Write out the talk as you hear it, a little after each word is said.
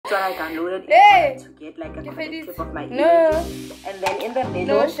what I downloaded in order to get like a collective of my images. And then in the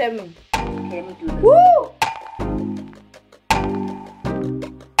middle, let me do this. Woo!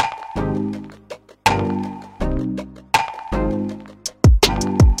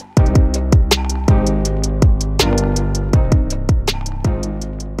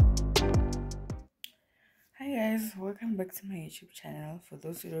 Hi guys, welcome back to my YouTube channel. For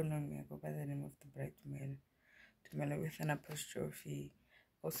those who don't know me, I go by the name of The.bright with an apostrophe,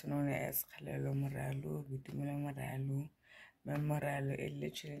 also known as Khalelo Moralu, Bitumelo Moralu, Memoralo. It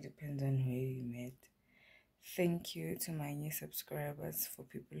literally depends on where you met. Thank you to my new subscribers, for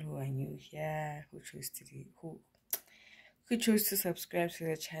people who are new here, who chose to subscribe to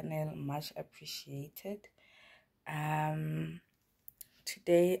the channel. Much appreciated.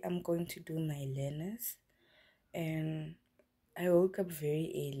 Today I'm going to do my learners, and I woke up very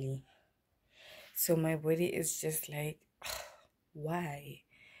early, so my body is just like, why?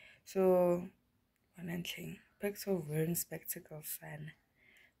 So one thing, perks of wearing spectacles, son.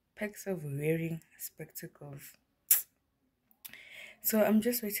 Perks of wearing spectacles. So I'm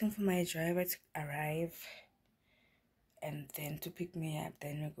just waiting for my driver to arrive and then to pick me up.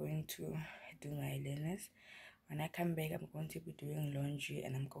 Then we're going to do my learners. When I come back, I'm going to be doing laundry,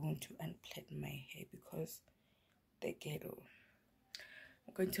 and I'm going to unplait my hair because the ghetto.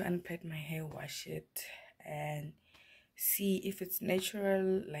 I'm going to unplait my hair, wash it, and see if it's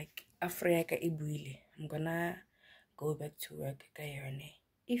natural, like Africa Ibuile. I'm gonna go back to work.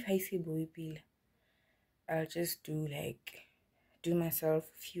 If I see Boipil, I'll just do myself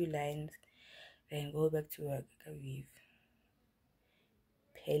a few lines, then go back to work.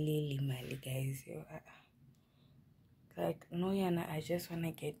 Peli limali, guys. Like, no, Yana, I just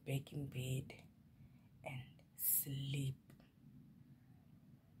wanna get back in bed and sleep.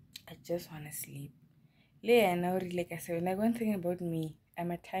 I just wanna sleep. Yeah, now like I said, like one thing about me,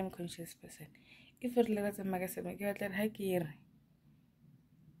 I'm a time conscious person. If it was a magazine, I get that hike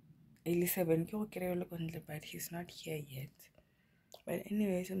but he's not here yet. But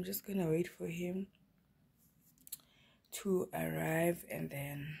anyways, I'm just gonna wait for him to arrive and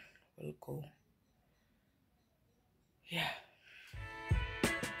then we'll go. Yeah.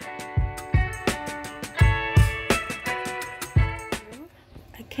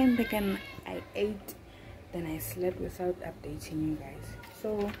 I came back and I ate, then I slept without updating you guys.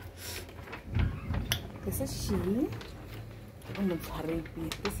 So this is she.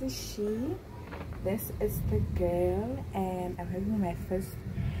 This is she. This is the girl, and I'm having my first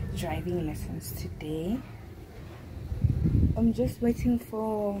driving lessons today. I'm just waiting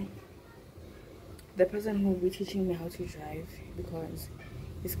for the person who will be teaching me how to drive, because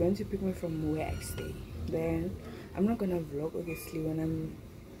he's going to pick me from where I stay. Then I'm not gonna vlog obviously when I'm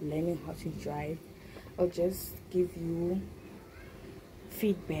learning how to drive. I'll just give you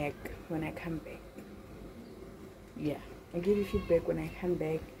feedback when I come back. Yeah, I'll give you feedback when I come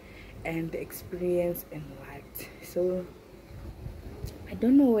back and the experience and what. So I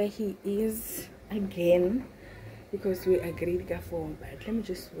don't know where he is again, because we agreed for, but let me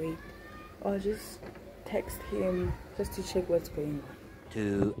just wait. I'll just text him just to check what's going on.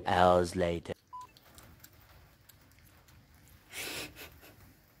 2 hours later.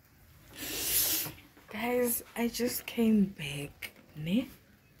 Guys, I just came back, ne?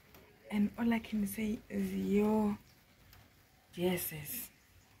 And all I can say is, yo, Jesus,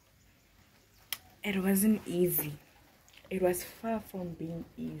 it wasn't easy. It was far from being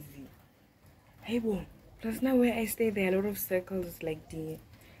easy. Hey, boy, plus now where I stay, there are a lot of circles, like the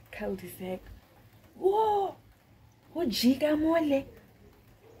cul-de-sac. Whoa! What jiga mole?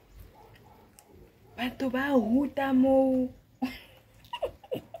 Bato ba huta mo?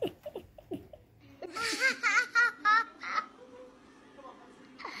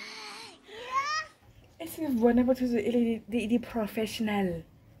 As if one about the professional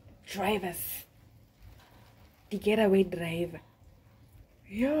drivers, the getaway driver.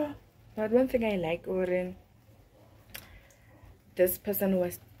 Yeah, but one thing I like, Oren, this person who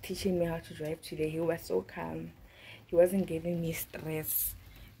was teaching me how to drive today, he was so calm. He wasn't giving me stress.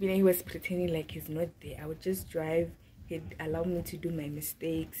 You know, he was pretending like he's not there. I would just drive. He'd allow me to do my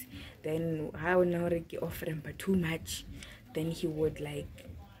mistakes. Then how now offer him but too much. Then he would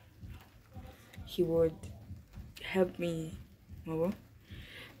help me. Ke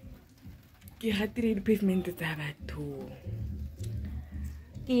gatile di pavement tsa batho.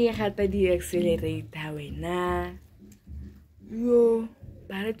 Ke gata di accelerator wena. Yo,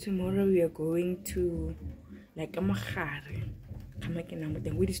 but tomorrow we are going to like Amahare.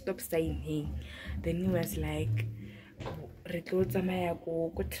 Then we stop sign here. Then he was like, re tlo tsamaya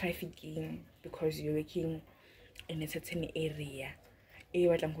go trafficking, because you're working in a certain area.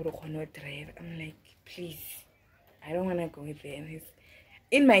 I'm like, please, I don't want to go there. And he's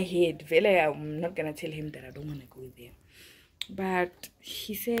in my head, I'm not gonna tell him that I don't want to go there. But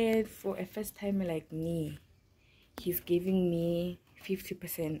he said for a first time like me, he's giving me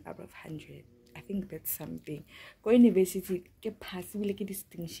 50% out of 100. I think that's something. Go university, get possible like a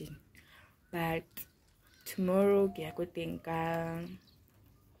distinction. But tomorrow, I go think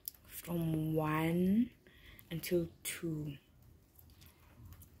from 1 until 2.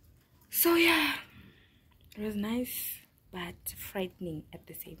 So yeah, it was nice but frightening at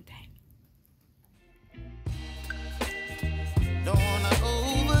the same time. Don't wanna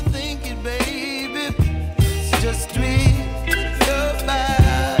overthink it, baby. It's just tweet your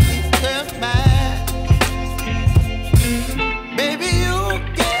body, your mind. Baby, you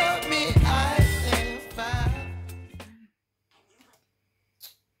give me ice and fire.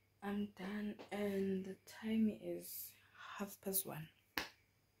 I'm done, and the time is 1:30.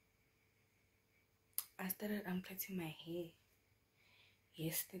 I started unplaiting my hair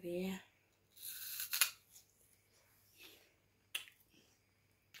yesterday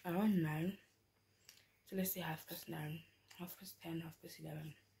around 9. So let's say 9:30, 10:30,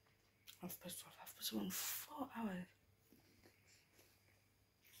 11, 12, 1, 4 hours.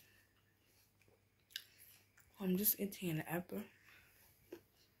 I'm just eating an apple,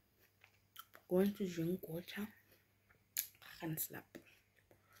 going to drink water and sleep.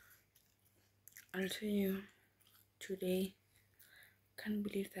 I'll tell you, today, can't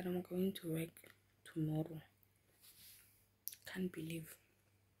believe that I'm going to work tomorrow. Can't believe.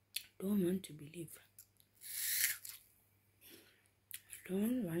 Don't want to believe.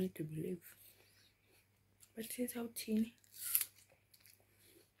 Don't want to believe. But it's how teeny.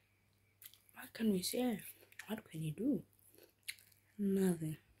 What can we say? What can you do?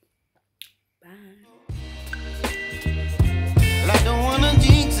 Nothing. Bye. Well, I don't wanna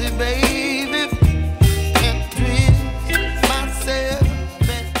jinx it, baby. Can't twist myself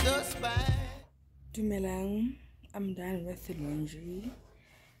at the spine. Dumelang, I'm done with the laundry.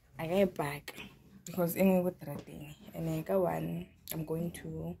 I get back because anyway with thing, and I got one. I'm going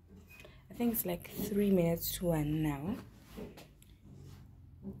to, I think it's like 3 minutes to 1 now.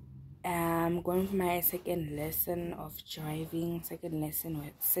 I'm going for my second lesson of driving, second lesson or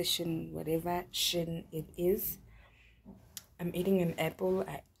session, whatever shin it is. I'm eating an apple.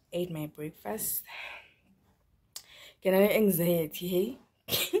 I ate my breakfast. Can I anxiety, hey?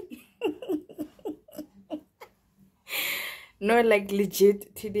 No, like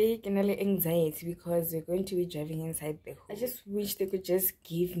legit today, can I anxiety because we're going to be driving inside the hood. I just wish they could just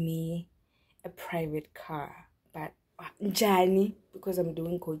give me a private car, but Johnny, because I'm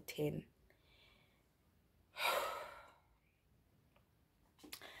doing code 10.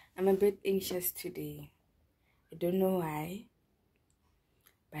 I'm a bit anxious today. I don't know why,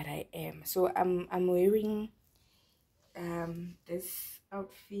 but I am. So I'm wearing this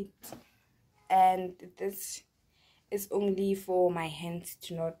outfit, and this is only for my hands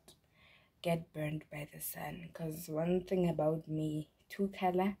to not get burned by the sun. Because one thing about me, 2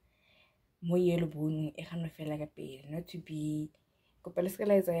 color, more yellow bone, I can't feel like a pale. Not to be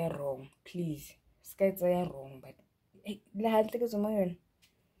wrong, please. Skies are wrong, but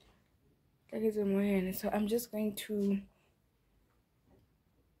so I'm just going to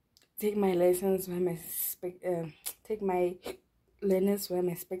take my license, wear my take my learners, wear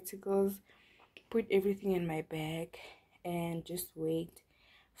my spectacles, put everything in my bag, and just wait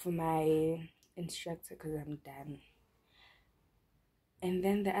for my instructor because I'm done. And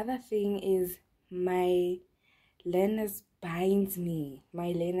then the other thing is my learners binds me.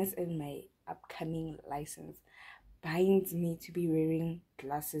 My learners and my upcoming license binds me to be wearing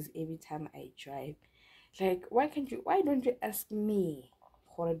glasses every time I drive. Like, why don't you ask me?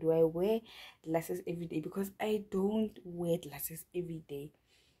 Or do I wear glasses every day? Because I don't wear glasses every day.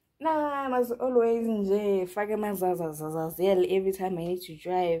 Nah, I must always every time I need to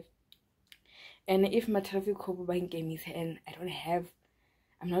drive. And if my traffic cop bank game is and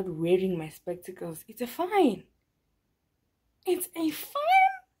I'm not wearing my spectacles, it's a fine. It's a fine.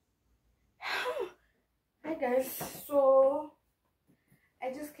 Hi guys, so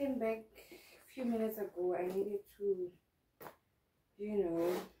I just came back a few minutes ago. I needed to,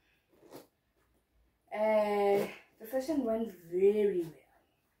 the session went very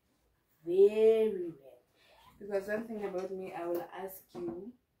well. Because one thing about me, I will ask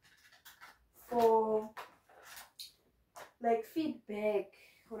you for like feedback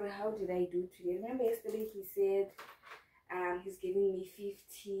for how did I do today. Remember yesterday he said he's giving me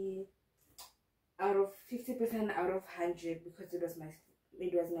 50% out of 100 because it was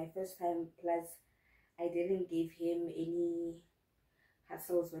my first time, plus I didn't give him any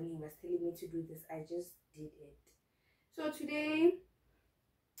hassles when he was telling me to do this. I just did it. So today,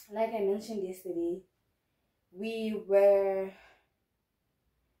 like I mentioned yesterday, we were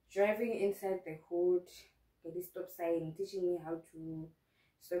driving inside the hood at the stop sign, teaching me how to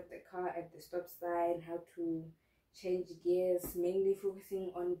stop the car at the stop sign, how to change gears, mainly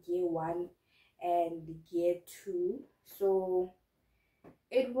focusing on gear 1 and gear 2. So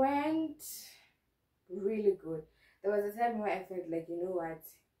it went really good. There was a time where I felt like, you know what,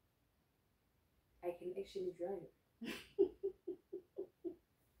 I can actually drive.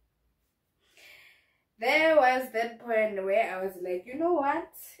 There was that point where I was like, you know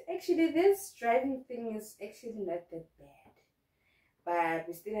what, actually this driving thing is actually not that bad, but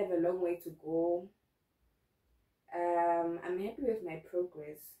we still have a long way to go. I'm happy with my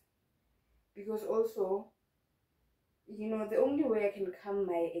progress, because also, you know, the only way I can calm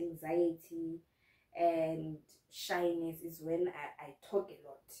my anxiety and shyness is when I talk a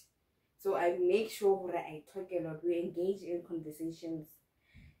lot. So I make sure that I talk a lot. We engage in conversations,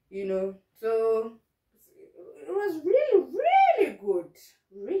 you know. So it was really good,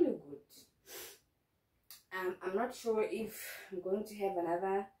 really good. I'm not sure if I'm going to have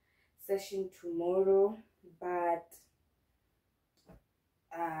another session tomorrow, but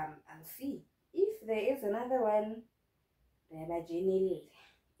I'll see. If there is another one, then I generally.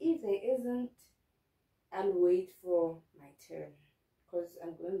 If there isn't, I'll wait for my turn, because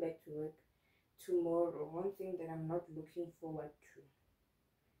I'm going back to work tomorrow. One thing that I'm not looking forward to.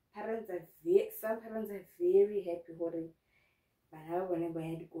 Some parents are very happy for it, but how whenever I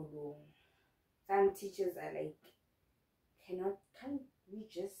had to go home, some teachers are like, can't we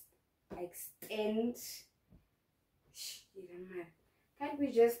just extend? Can't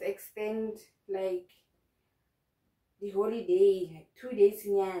we just extend like the holiday, like 2 days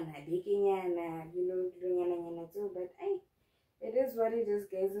nyana, you know, so, but it is what it is,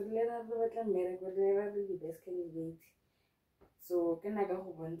 guys. The best candidate. So can I go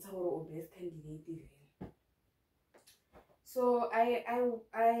best candidate? So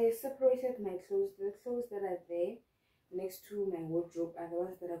I separated my clothes. The clothes that are there next to my wardrobe are the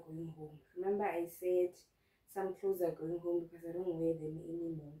ones that are going home. Remember I said some clothes are going home because I don't wear them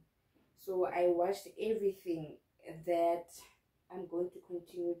anymore. So I washed everything that I'm going to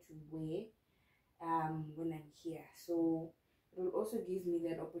continue to wear when I'm here. So it will also give me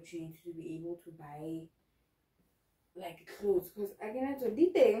that opportunity to be able to buy like clothes, because I cannot do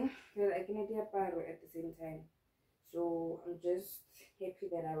anything, but I cannot apparel at the same time. So I'm just happy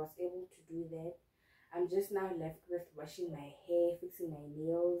that I was able to do that. I'm just now left with washing my hair, fixing my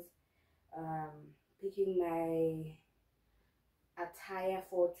nails, picking my attire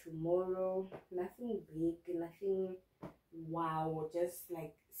for tomorrow. Nothing big, nothing wow, just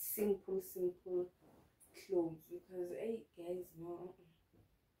like simple clothes, because hey guys, no.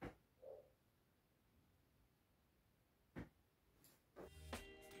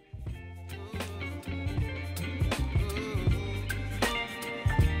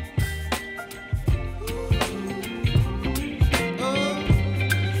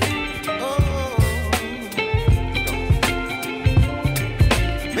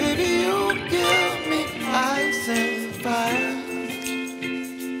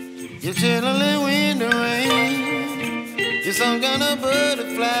 You're chilling in the rain. You're some kind of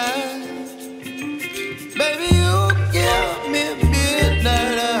butterfly. Baby, you give me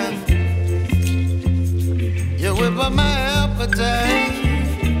midnight. You whip up my appetite.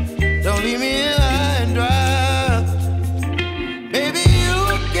 Don't leave me here high and dry. Baby, you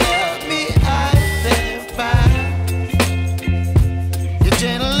give me ice and fire. You're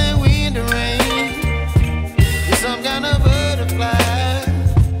channeling wind and rain. You're some kind of butterfly.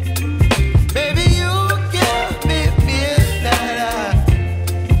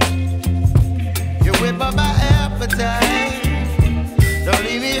 My appetite, don't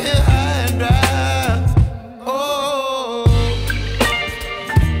leave me here high and dry. Oh,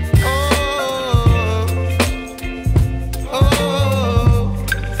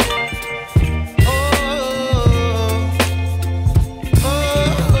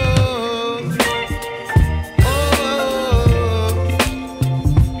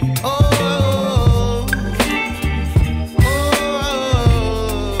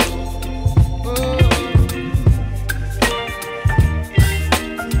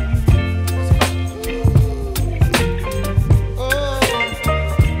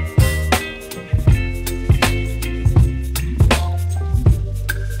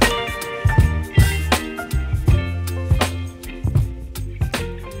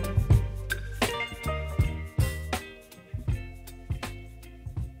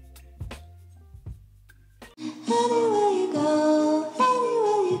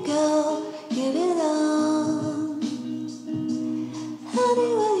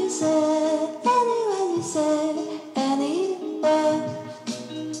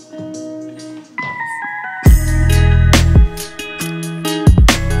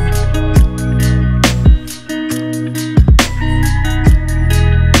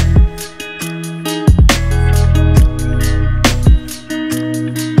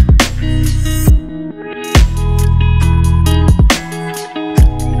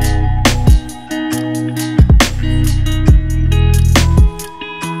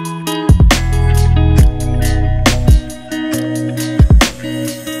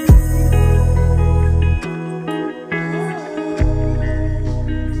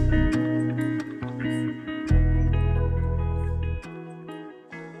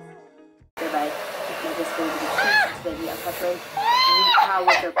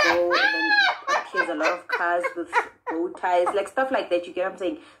 eyes, like stuff like that. You get what I'm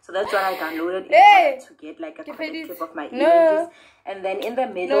saying? So that's what I downloaded in order to get like a collective of my images. And then in the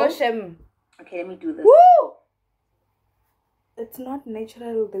middle, okay, let me do this. Woo! It's not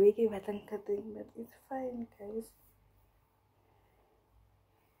natural the way I'm cutting, but it's fine, guys.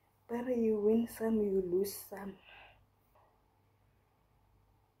 Better you win some, you lose some.